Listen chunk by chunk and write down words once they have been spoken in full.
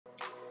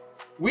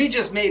We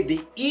just made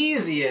the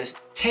easiest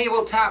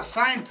tabletop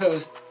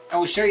signpost, and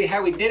we'll show you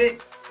how we did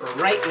it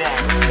right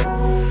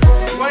now.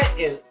 What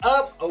is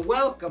up?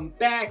 Welcome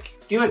back.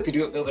 Do you like to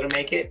do it, builder to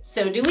make it?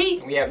 So do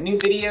we. We have new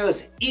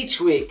videos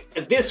each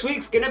week. This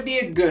week's gonna be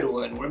a good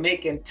one. We're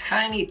making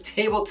tiny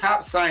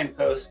tabletop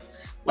signposts,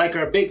 like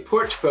our big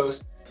porch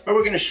post, but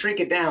we're gonna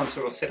shrink it down so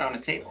it'll sit on a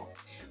table.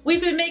 We've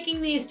been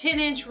making these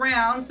 10-inch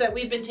rounds that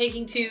we've been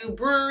taking to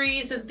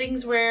breweries and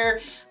things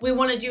where we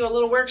want to do a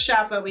little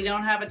workshop, but we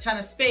don't have a ton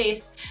of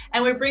space.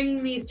 And we're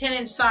bringing these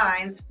 10-inch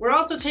signs. We're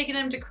also taking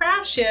them to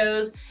craft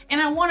shows, and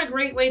I want a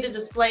great way to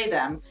display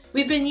them.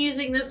 We've been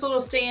using this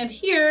little stand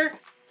here,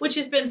 which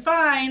has been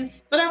fine,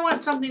 but I want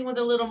something with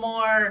a little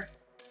more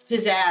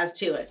pizzazz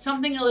to it,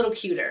 something a little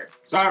cuter.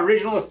 So our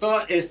original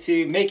thought is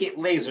to make it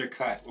laser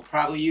cut. We'll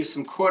probably use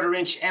some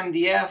 1/4-inch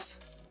MDF,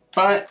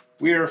 but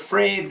we're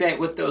afraid that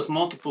with those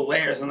multiple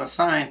layers on the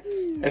sign,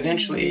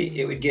 eventually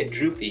it would get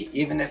droopy.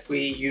 Even if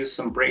we use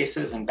some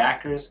braces and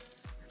backers,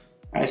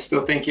 I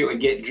still think it would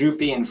get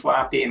droopy and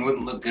floppy and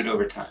wouldn't look good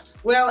over time.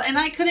 Well, and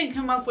I couldn't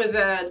come up with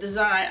a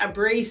design, a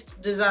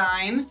braced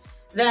design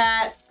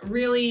that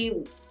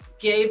really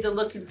gave the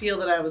look and feel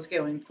that I was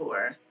going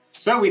for.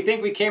 So we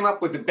think we came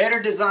up with a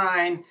better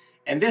design,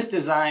 and this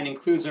design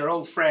includes our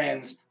old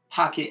friends,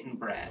 Pocket and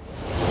Brad.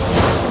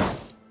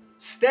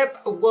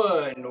 Step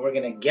 1, we're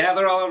gonna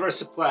gather all of our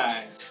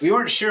supplies. We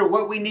weren't sure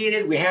what we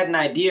needed. We had an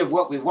idea of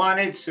what we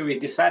wanted, so we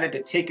decided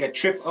to take a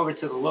trip over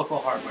to the local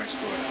hardware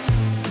store.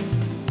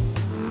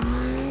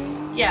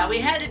 Yeah, we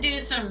had to do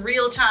some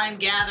real-time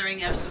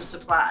gathering of some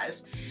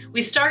supplies.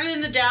 We started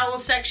in the dowel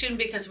section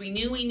because we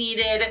knew we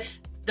needed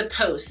the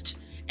post.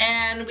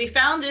 And we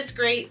found this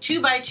great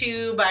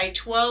 2x2 by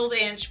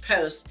 12-inch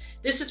post.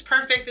 This is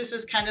perfect. This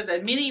is kind of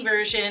the mini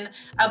version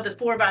of the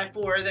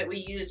 4x4 that we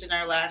used in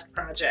our last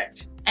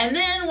project. And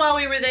then while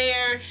we were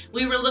there,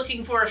 we were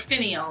looking for a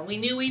finial. We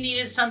knew we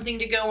needed something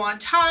to go on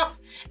top.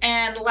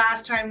 And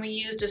last time we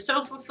used a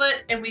sofa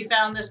foot, and we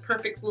found this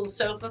perfect little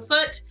sofa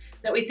foot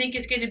that we think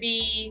is going to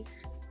be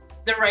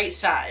the right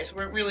size.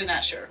 We're really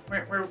not sure.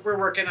 We're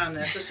working on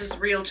this. This is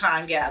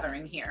real-time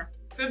gathering here.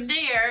 From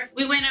there,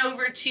 we went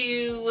over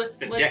to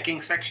the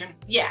decking section?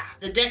 Yeah,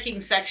 the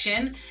decking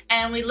section,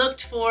 and we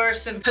looked for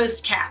some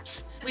post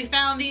caps. We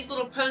found these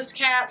little post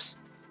caps.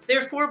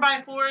 They're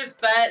 4x4s,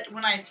 but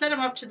when I set them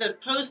up to the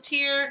post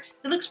here,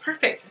 it looks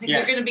perfect. I think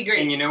they're gonna be great.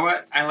 And you know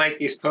what? I like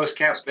these post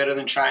caps better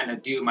than trying to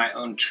do my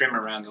own trim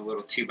around the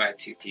little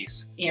 2x2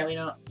 piece. Yeah, we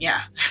don't,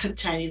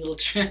 tiny little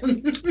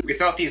trim. We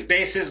thought these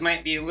bases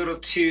might be a little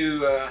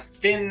too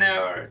thin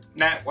though, or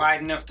not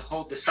wide enough to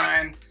hold the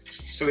sign.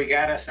 So we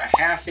got us a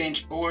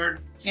 1/2-inch board.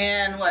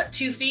 And what,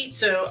 2 feet?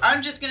 So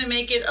I'm just gonna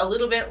make it a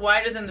little bit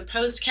wider than the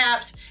post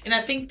caps, and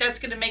I think that's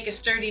gonna make a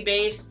sturdy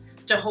base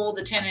to hold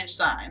the 10-inch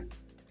sign.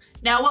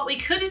 Now what we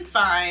couldn't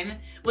find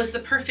was the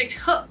perfect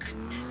hook.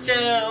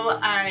 So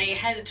I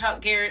had to talk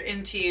Garrett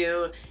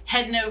into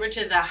heading over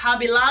to the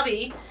Hobby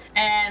Lobby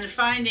and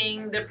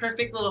finding the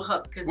perfect little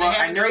hook. Well,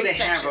 I know they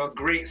have a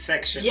great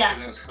section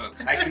for those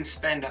hooks. I can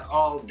spend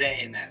all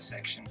day in that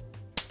section.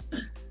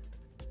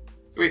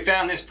 So we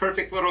found this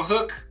perfect little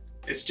hook.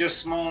 It's just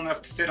small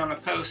enough to fit on a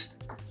post.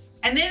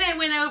 And then I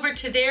went over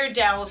to their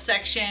dowel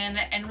section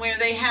and where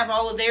they have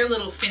all of their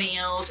little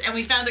finials, and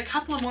we found a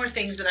couple of more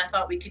things that I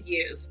thought we could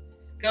use.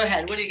 Go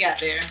ahead, what do you got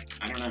there?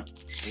 I don't know.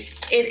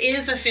 It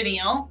is a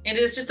finial. It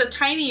is just a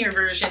tinier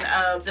version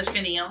of the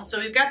finial. So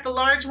we've got the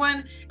large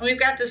one and we've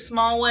got the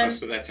small one. Oh,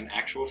 so that's an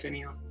actual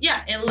finial?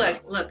 Yeah, and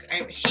look,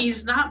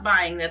 he's not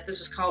buying that this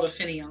is called a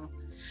finial.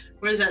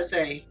 What does that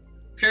say?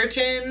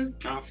 Curtain?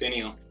 Oh,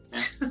 finial.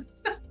 Yeah.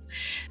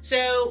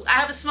 So I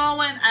have a small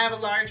one, I have a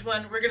large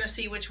one. We're gonna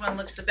see which one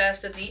looks the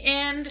best at the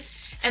end.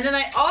 And then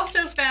I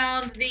also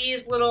found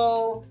these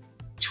little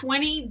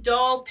 20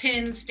 doll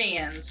pin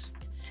stands.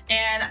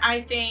 And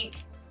I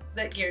think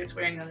that Garrett's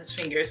wearing on his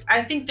fingers.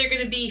 I think they're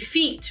gonna be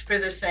feet for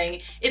this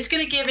thing. It's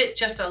gonna give it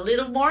just a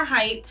little more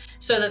height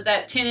so that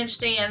that 10-inch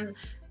stand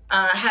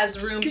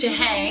has room to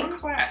hang. More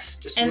class,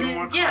 just a little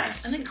more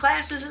class. And then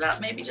classes it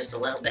up maybe just a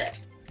little bit.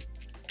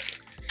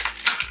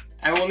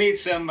 And we'll need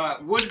some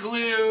wood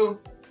glue,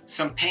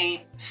 some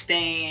paint,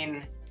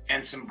 stain,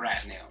 and some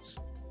brat nails.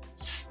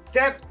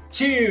 Step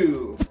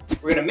 2,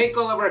 we're gonna make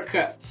all of our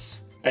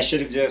cuts. I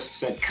should have just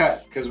said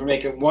cut because we're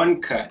making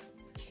one cut.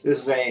 This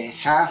is a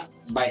 1/2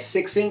 by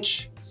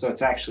 6-inch, so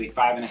it's actually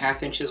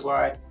 5.5 inches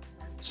wide.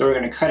 So we're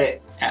gonna cut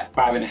it at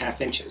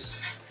 5.5 inches.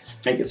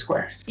 Make it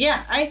square.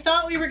 Yeah, I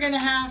thought we were gonna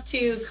have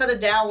to cut a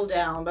dowel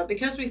down, but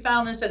because we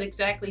found this at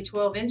exactly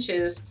 12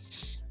 inches,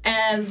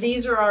 and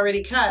these are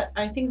already cut,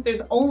 I think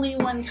there's only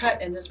one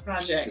cut in this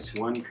project. Just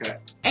one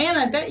cut. And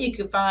I bet you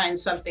could find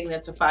something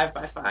that's a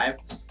 5x5.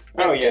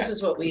 Oh yeah. This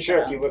is what we I'm sure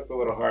found. if you look a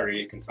little harder,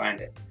 you can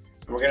find it.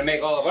 And we're gonna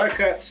make all of our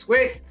cuts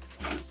with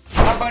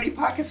my buddy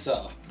Pocket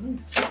Saw.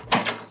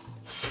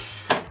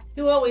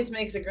 Who always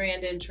makes a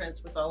grand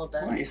entrance with all of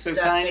that. Well, he's so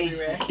dust tiny,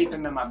 everywhere. I keep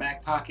him in my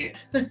back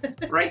pocket,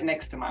 right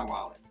next to my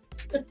wallet.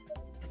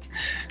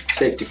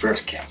 Safety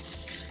first, Cap.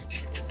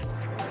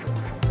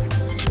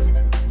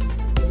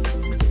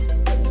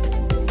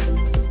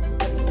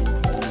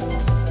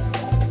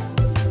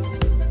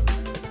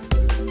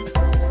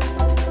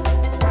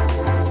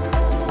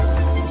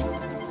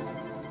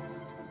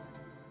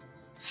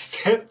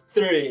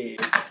 3.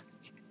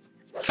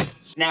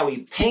 Now we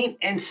paint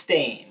and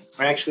stain.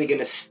 We're actually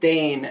gonna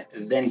stain,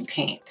 then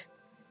paint,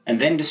 and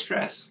then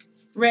distress.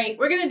 Right,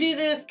 we're gonna do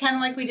this kind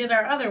of like we did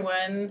our other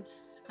one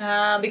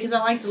because I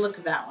like the look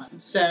of that one.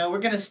 So we're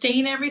gonna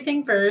stain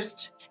everything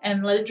first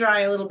and let it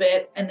dry a little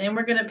bit, and then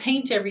we're gonna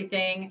paint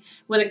everything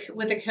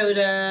with a coat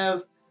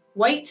of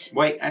white.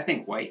 White, I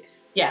think white.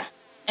 Yeah,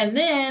 and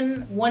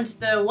then once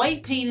the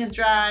white paint is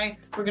dry,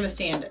 we're gonna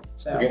sand it.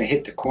 So we're gonna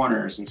hit the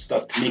corners and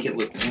stuff to make it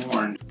look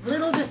worn. A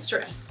little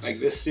distressed. Like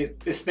this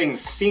thing's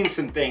seen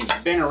some things,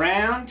 been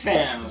around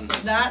town. This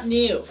is not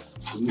new.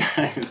 It's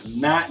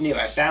not new.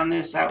 I found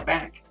this out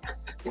back.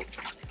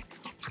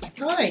 I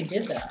thought I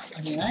did that.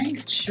 I mean,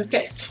 I shook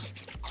it.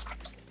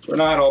 We're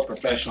not all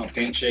professional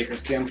paint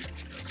shakers, Kim.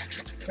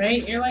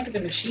 Right? You're like the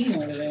machine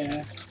over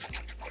there.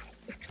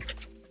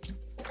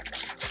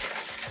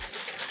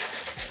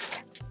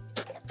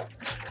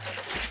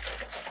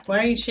 Why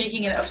are you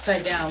shaking it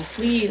upside down?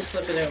 Please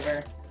flip it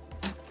over.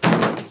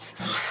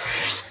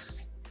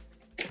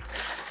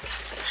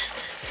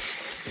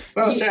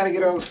 Well, I was trying to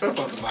get all the stuff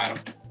off the bottom.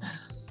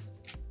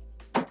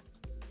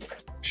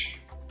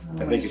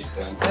 I think it's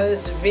done. That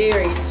is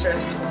very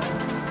stressful.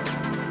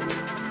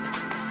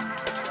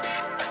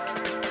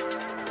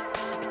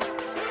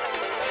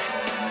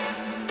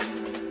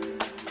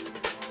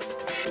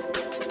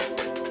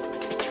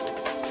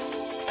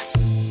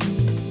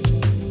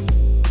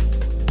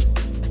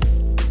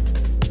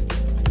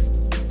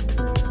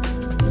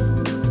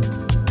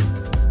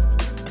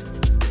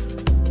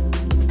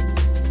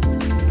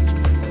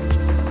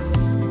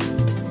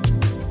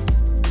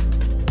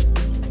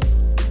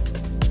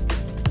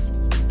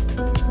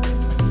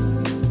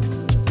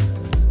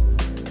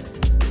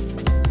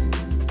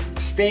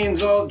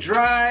 Stain's all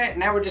dry.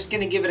 Now we're just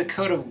gonna give it a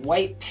coat of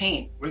white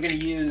paint. We're gonna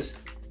use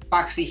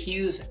Foxy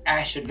Hue's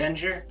Ash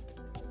Avenger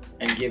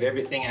and give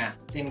everything a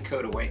thin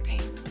coat of white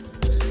paint.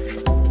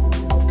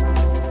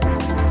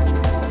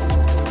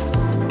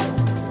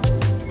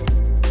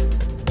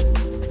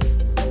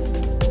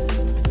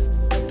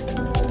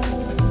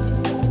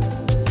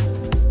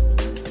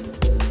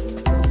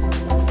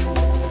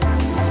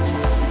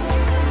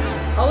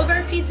 All of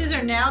our pieces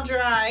are now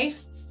dry.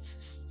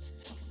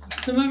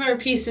 Some of our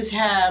pieces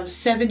have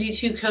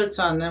 72 coats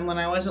on them. When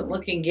I wasn't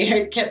looking,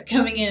 Garrett kept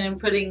coming in and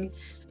putting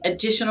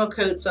additional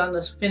coats on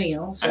this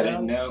finial. So. I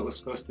didn't know it was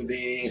supposed to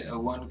be a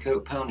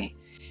 1-coat pony.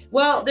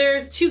 Well,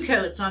 there's 2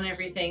 coats on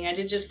everything. I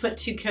did just put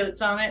 2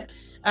 coats on it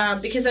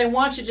because I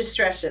want to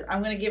distress it.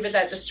 I'm going to give it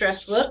that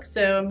distressed look,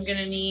 so I'm going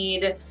to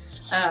need,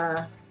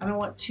 I don't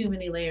want too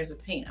many layers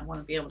of paint. I want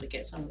to be able to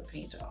get some of the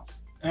paint off.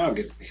 I'll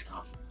get the paint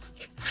off.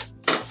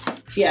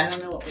 Yeah, I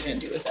don't know what we're going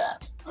to do with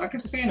that. I'll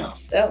get the paint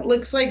off. That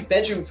looks like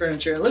bedroom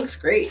furniture. It looks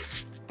great.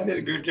 I did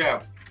a good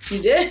job.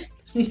 You did?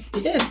 You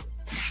did.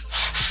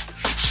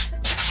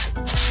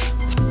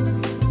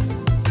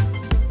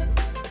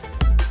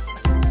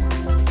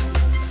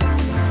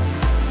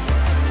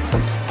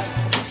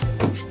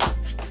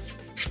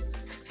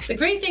 The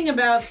great thing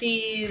about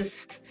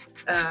these,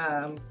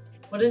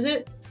 what is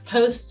it?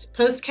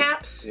 Post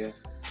caps? Yeah.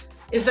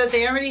 Is that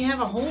they already have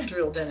a hole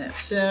drilled in it.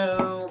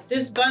 So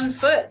this bun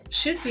foot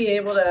should be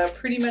able to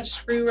pretty much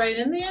screw right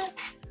in there.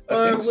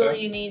 Or will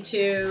you need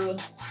to?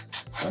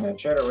 I'm gonna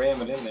try to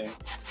ram it in there.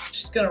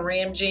 Just gonna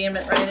ram jam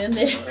it right in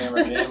there.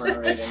 Rammer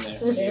jammer right in there.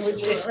 Rammer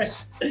jammer.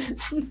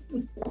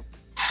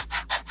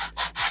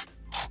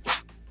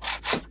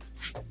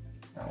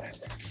 Alright,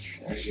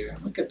 there you go.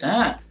 Look at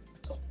that.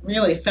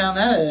 Really found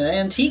that at an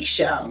antique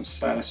shop. I'm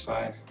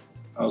satisfied.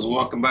 I was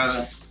walking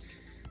by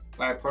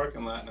a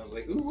parking lot and I was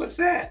like, ooh, what's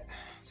that?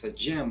 It's a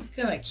gem.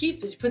 Gonna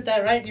keep it. Put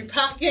that right in your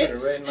pocket. Put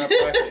it right in my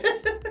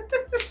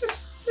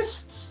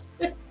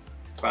pocket.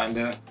 Find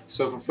a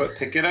sofa foot,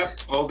 pick it up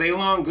all day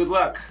long. Good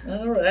luck.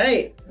 All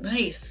right.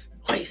 Nice.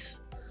 Nice.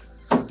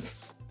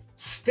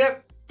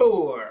 Step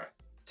 4.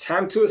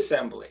 Time to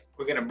assembly.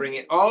 We're gonna bring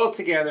it all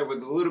together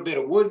with a little bit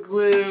of wood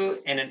glue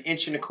and an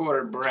 1¼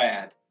 inch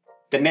brad.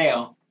 The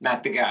nail,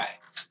 not the guy.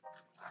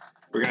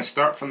 We're gonna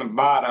start from the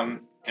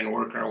bottom and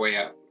work our way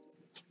up.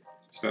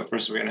 So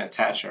first we're gonna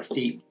attach our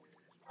feet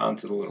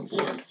onto the little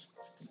board.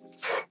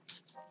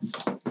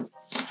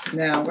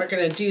 Now we're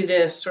gonna do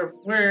this.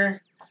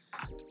 We're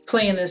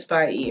playing this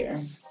by ear.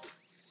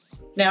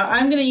 Now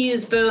I'm gonna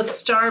use both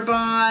Star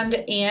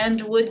Bond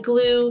and wood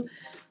glue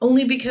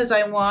only because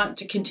I want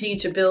to continue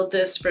to build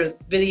this for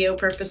video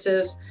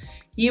purposes.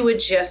 You would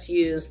just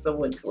use the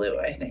wood glue,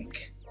 I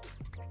think.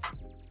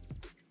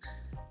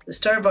 The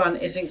Star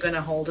Bond isn't going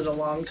to hold it a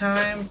long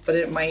time, but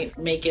it might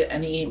make it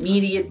an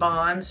immediate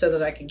bond so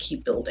that I can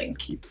keep building.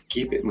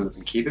 Keep it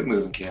moving. Keep it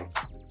moving, Kim.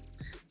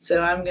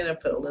 So I'm going to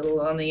put a little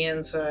on the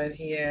inside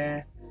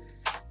here.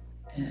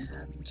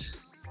 And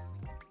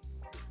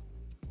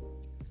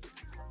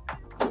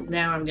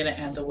now I'm going to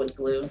add the wood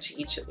glue to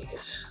each of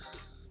these.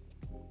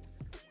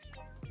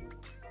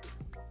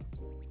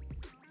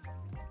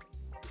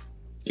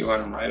 You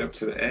want them right up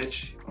to the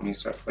edge when you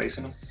start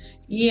placing them?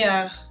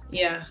 Yeah,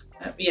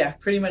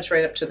 pretty much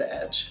right up to the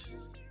edge.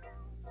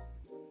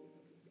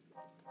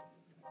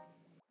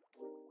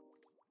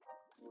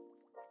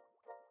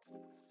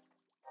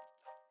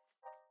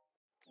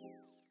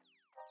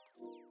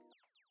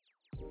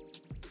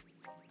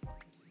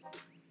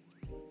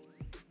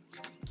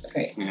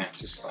 Right. Yeah,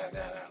 just slide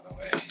that out of the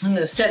way. I'm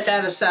gonna set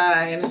that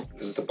aside.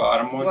 This is the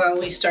bottom one? While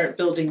we start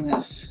building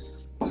this.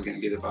 This is gonna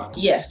be the bottom?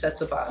 Yes, that's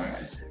the bottom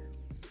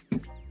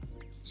one.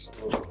 So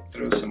we'll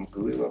throw some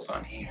glue up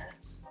on here.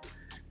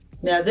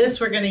 Now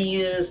this we're gonna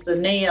use the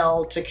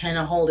nail to kind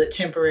of hold it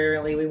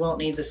temporarily. We won't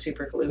need the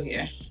super glue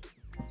here.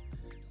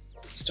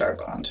 Star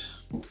Bond.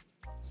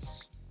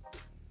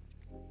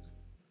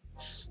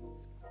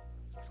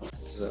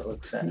 Does that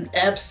look centered?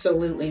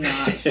 Absolutely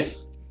not.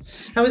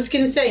 I was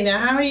gonna say, now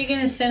how are you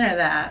gonna center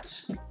that?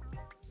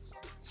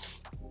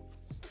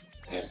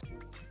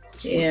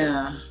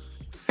 Yeah.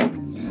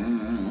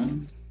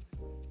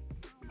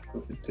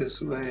 Flip it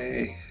this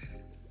way.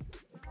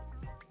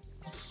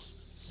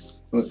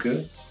 Look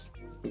good?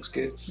 Looks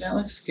good. That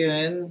looks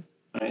good.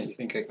 All right, you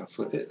think I can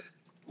flip it?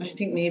 I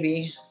think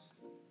maybe.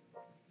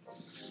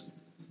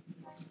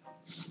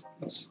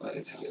 Let's slide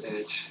it to the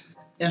edge.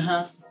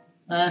 Uh-huh.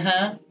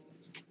 Uh-huh.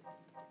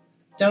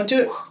 Don't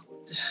do it.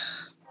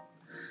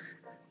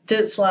 Did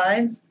it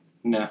slide?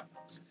 No. I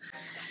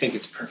think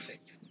it's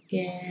perfect.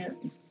 Yeah.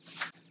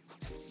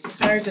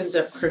 Ours ends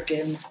up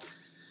crooked.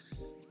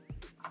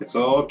 It's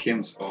all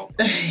Kim's fault.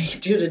 Do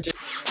it a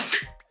different way.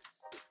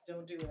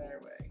 Don't do it our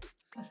way.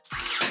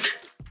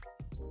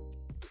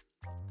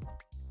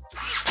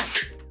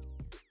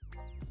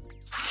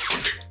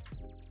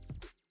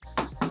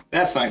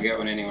 That's not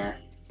going anywhere.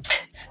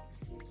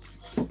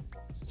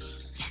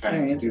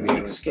 Trying to do the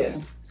other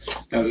side.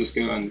 Now is this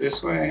going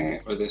this way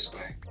or this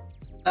way?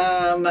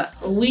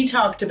 We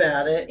talked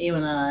about it, you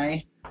and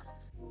I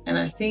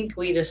think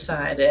we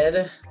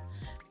decided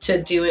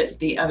to do it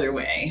the other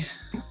way.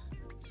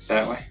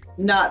 That way?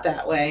 Not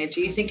that way.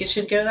 Do you think it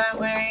should go that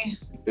way?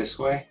 This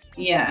way?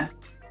 Yeah.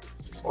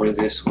 Or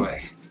this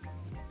way?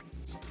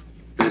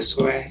 This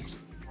way?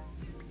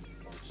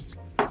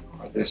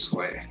 Or this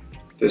way?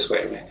 This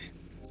way, maybe.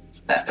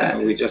 Is that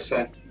what we just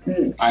said?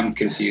 I'm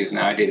confused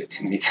now. I did it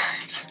too many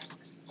times.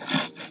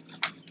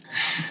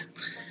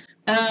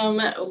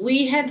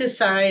 We had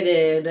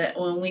decided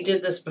when we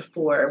did this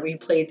before, we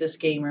played this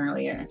game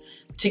earlier,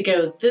 to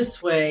go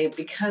this way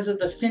because of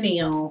the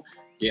finial.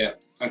 Yeah,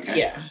 okay.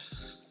 Yeah.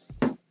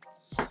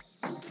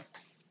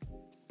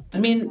 I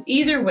mean,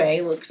 either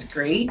way looks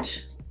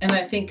great. And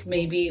I think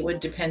maybe it would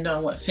depend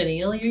on what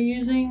finial you're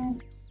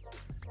using.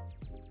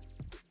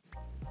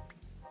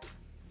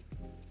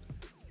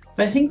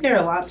 But I think there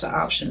are lots of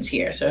options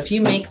here. So if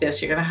you make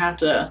this, you're going to have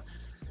to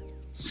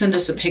send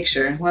us a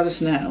picture. Let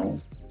us know.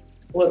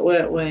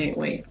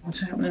 Wait. What's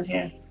happening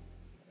here?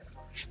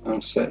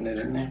 I'm setting it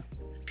in there.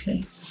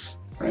 Okay.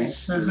 Right?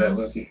 Does that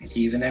look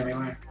even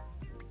everywhere?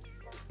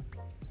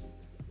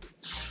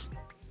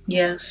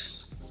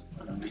 Yes.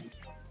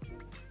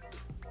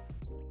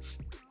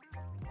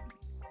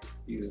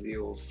 Use the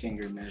old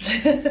finger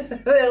measure.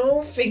 The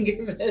old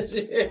finger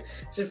measure.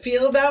 Does it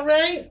feel about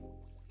right?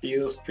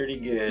 Feels pretty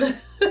good.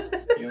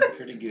 Feeling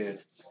pretty good.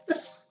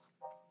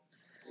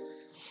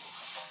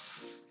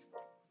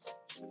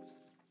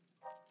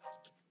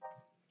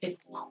 Okay.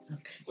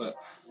 What?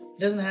 It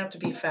doesn't have to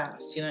be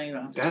fast. You know, you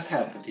don't have to. It does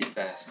have to be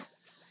fast.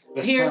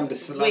 It's Here's, time to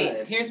slide.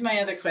 wait, here's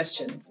my other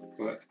question.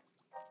 What?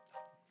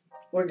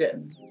 We're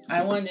good.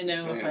 I wanted to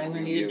know if I'm going to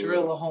need to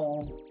drill a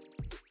hole.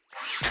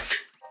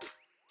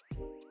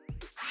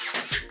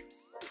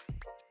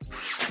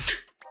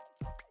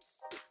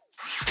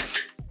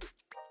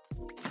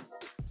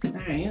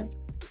 Alright.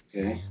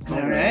 Okay.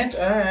 Alright.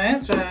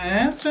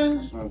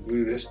 I'll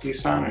glue this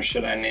piece on, or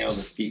should I nail the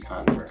feet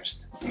on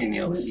first? Let me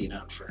nail the feet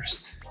on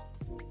first.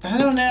 I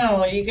don't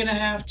know. Are you going to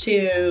have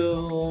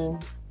to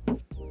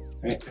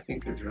Right, I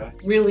think they're dry.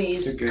 really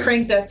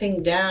crank that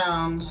thing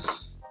down?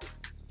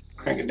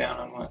 Crank it down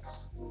on what?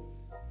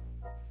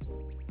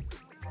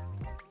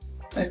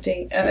 I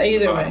think This is the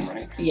either bottom, way.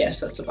 right? Yes,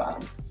 that's the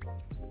bottom.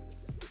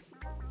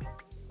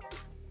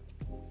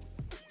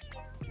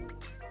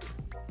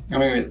 I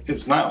mean,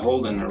 it's not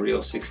holding a real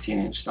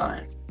 16-inch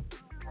sign.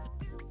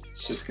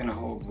 It's just gonna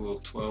hold a little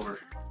 12er.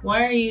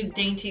 Why are you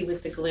dainty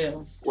with the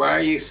glue? Why are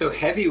you so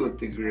heavy with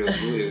the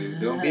glue?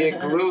 Don't be a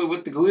gorilla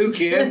with the glue,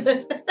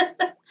 kid.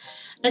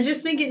 I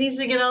just think it needs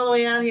to get all the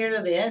way out here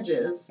to the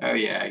edges. Oh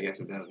yeah, I guess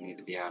it does need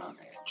to be out on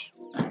the edge.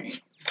 All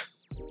right.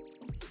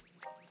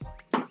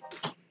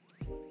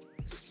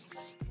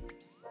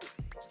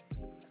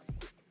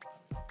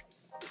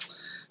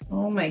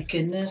 Oh my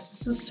goodness,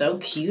 this is so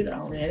cute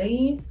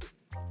already.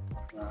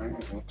 All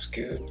right, looks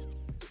good.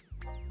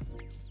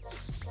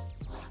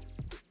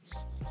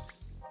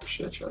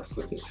 Should I try to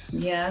flip it?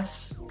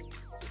 Yes.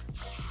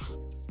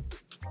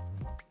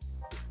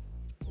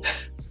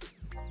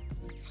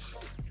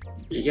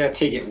 You gotta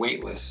take it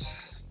weightless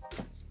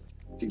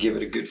to give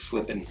it a good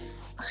flipping.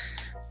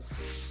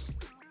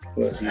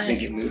 What, you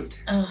think it moved?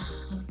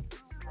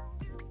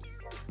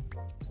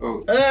 Oh,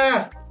 what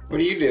are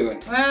you doing?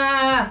 Just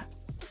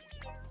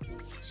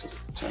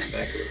turn it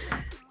back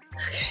over.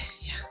 Okay,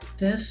 yeah.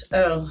 This,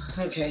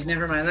 okay,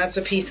 never mind. That's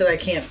a piece that I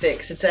can't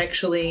fix. It's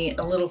actually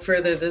a little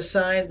further this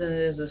side than it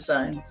is this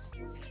side.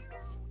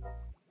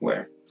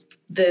 Where?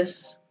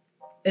 This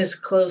is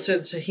closer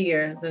to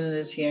here than it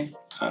is here.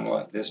 On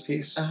what? This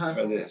piece?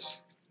 Or this?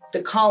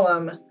 The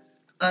column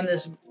on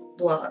this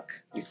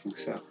block. You think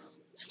so? I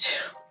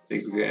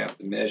think we're gonna have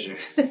to measure.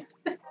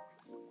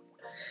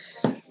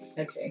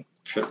 Okay.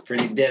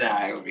 Pretty dead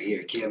eye over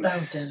here, Kim.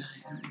 Oh, dead eye.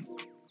 All right.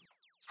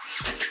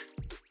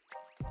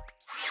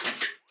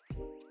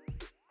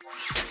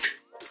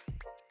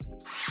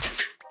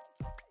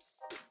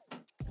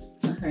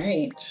 All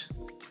right.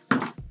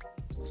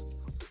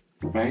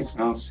 Right,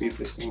 I'll see if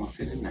this thing will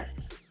fit in there.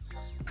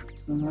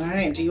 All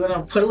right. Do you want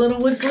to put a little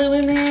wood glue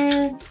in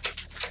there?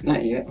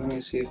 Not yet. Let me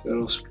see if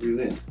it'll screw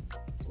in.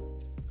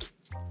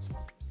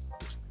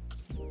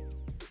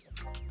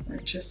 We're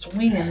just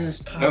winging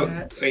this part.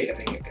 Oh, wait, I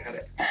think I got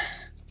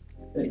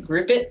it.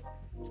 Grip it.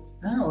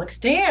 Oh, look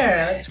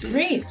there. That's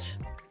great.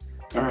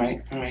 All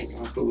right. You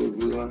want to put a little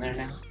glue on there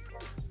now?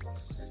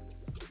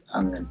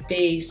 On the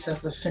base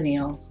of the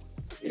finial.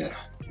 Yeah.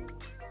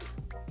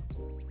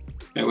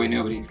 That way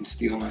nobody can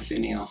steal my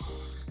finial.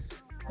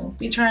 Don't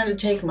be trying to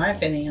take my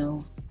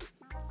finial.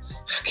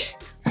 Okay.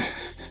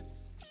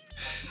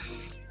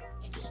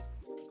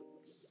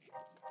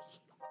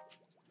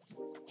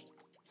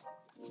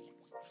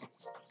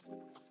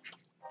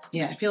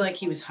 Yeah, I feel like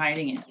he was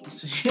hiding it.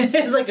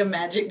 It's like a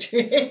magic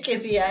trick.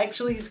 Is he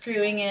actually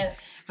screwing it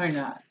or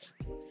not?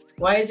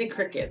 Why is it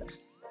crooked?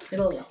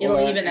 It'll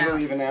even out. It'll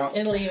even out.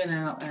 It'll even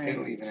out. All right.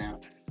 It'll even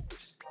out.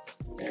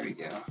 There we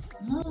go.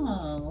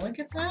 Oh, look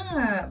at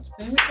that.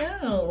 There we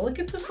go. Look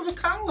at this little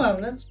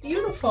column. That's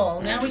beautiful.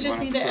 Now we just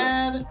need to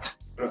add...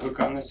 Put a hook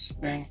on this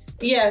thing?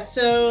 Yeah,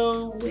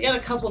 so we got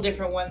a couple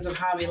different ones of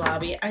Hobby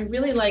Lobby. I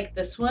really like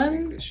this I one,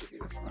 think this should be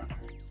the front.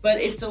 but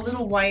it's a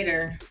little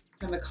wider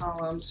than the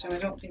column, so I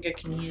don't think I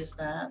can use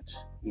that.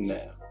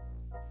 No.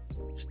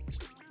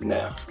 No,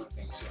 I don't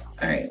think so.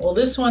 All right, well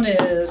this one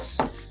is...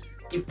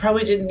 You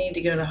probably didn't need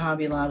to go to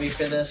Hobby Lobby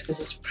for this because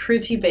it's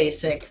pretty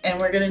basic, and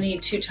we're gonna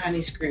need 2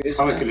 tiny screws.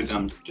 Probably could have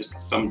done just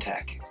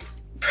thumbtack.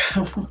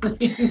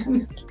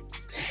 Probably.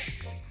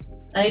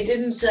 I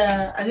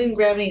didn't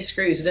grab any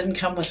screws. It didn't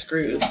come with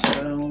screws,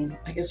 so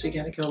I guess we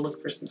gotta go look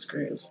for some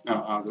screws. No,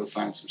 I'll go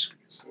find some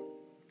screws.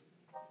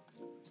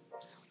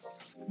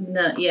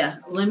 No, yeah.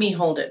 Let me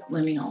hold it.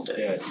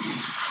 Yeah.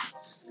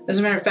 As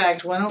a matter of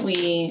fact, why don't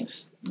we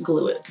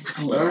glue it?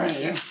 All right.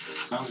 Yeah.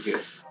 Sounds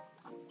good.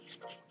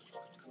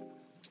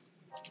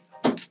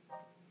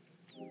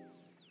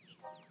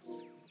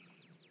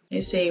 I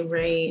say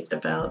right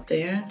about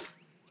there.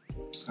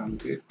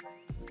 Sounds good.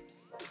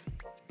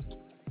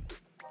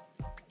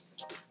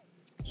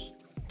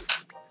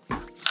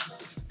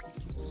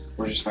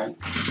 Where's your sign?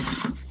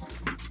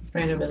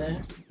 Right over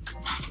there.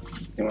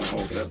 You want to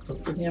hold it up?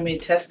 You want me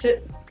to test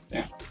it?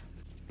 Yeah.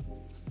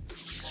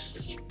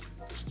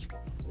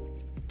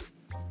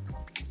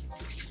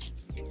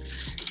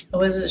 I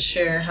wasn't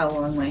sure how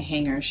long my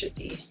hanger should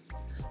be.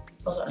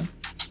 Hold on.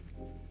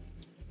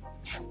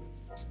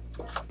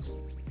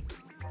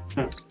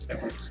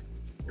 That works.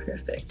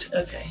 Perfect.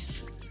 Okay.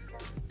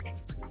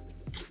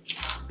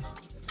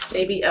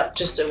 Maybe up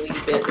just a wee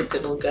bit if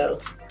it'll go.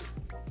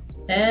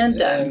 And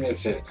done. And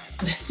that's it.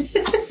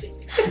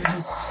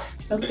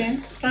 Okay.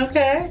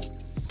 Okay.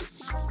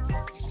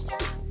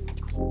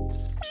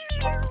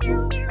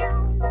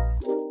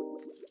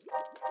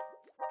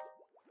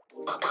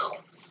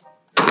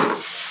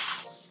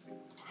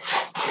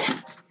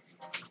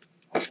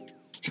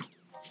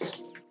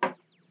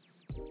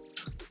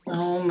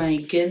 Oh my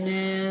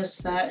goodness,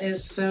 that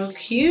is so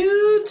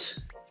cute.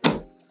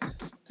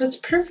 That's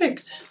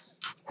perfect.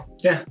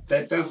 Yeah,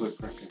 that does look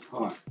perfect.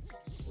 Hold on.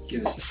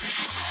 Give us a second.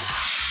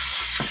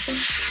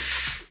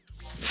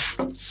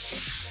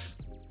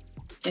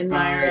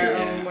 Admire our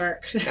own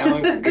work. That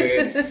looks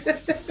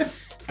good.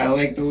 I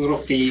like the little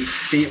feet.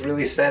 Feet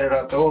really set it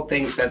up. The whole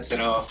thing sets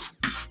it off.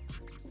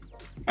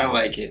 I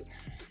like it.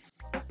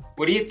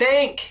 What do you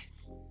think?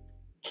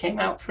 Came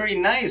out pretty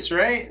nice,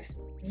 right?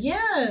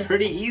 Yes.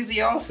 Pretty easy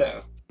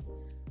also.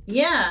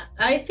 Yeah,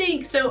 I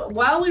think so.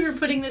 While we were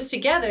putting this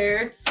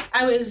together,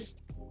 I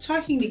was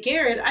talking to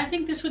Garrett. I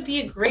think this would be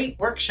a great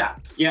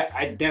workshop. Yeah,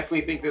 I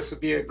definitely think this would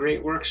be a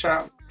great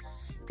workshop.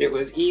 It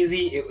was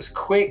easy. It was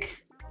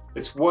quick.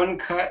 It's one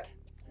cut.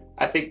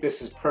 I think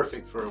this is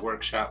perfect for a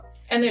workshop.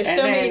 And there's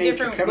so many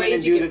different come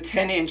ways in and you do the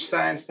 10-inch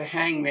signs to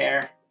hang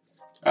there.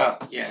 Oh,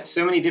 yeah,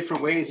 so many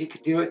different ways you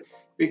could do it.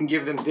 We can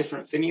give them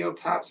different finial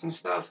tops and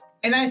stuff.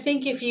 And I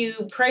think if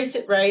you price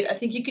it right, I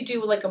think you could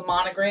do like a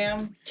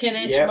monogram,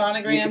 10-inch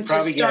monogram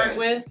to start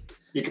with.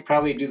 You could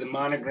probably do the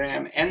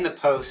monogram and the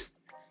post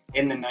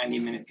in the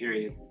 90-minute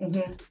period.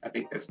 Mm-hmm. I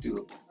think that's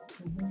doable.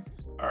 Mm-hmm.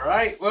 All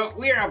right, well,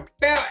 we are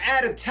about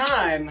out of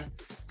time.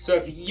 So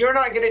if you're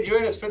not going to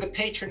join us for the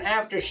patron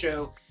after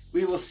show,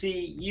 we will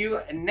see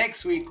you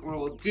next week where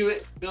we'll do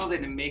it, build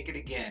it, and make it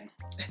again.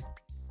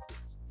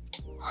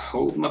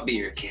 Hold my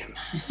beer, Kim.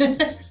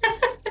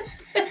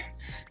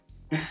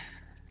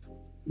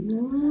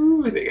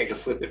 Ooh, I think I can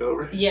flip it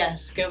over.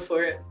 Yes, go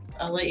for it.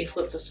 I'll let you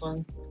flip this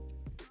one.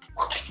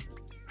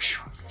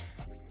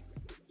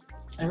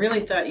 I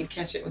really thought you'd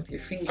catch it with your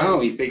finger. Oh,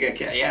 you think I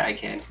can? Yeah, I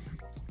can.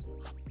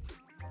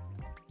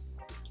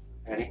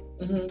 Ready?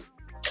 Mm-hmm.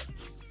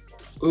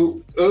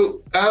 Ooh,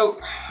 ooh, oh.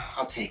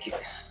 I'll take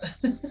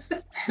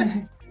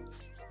it.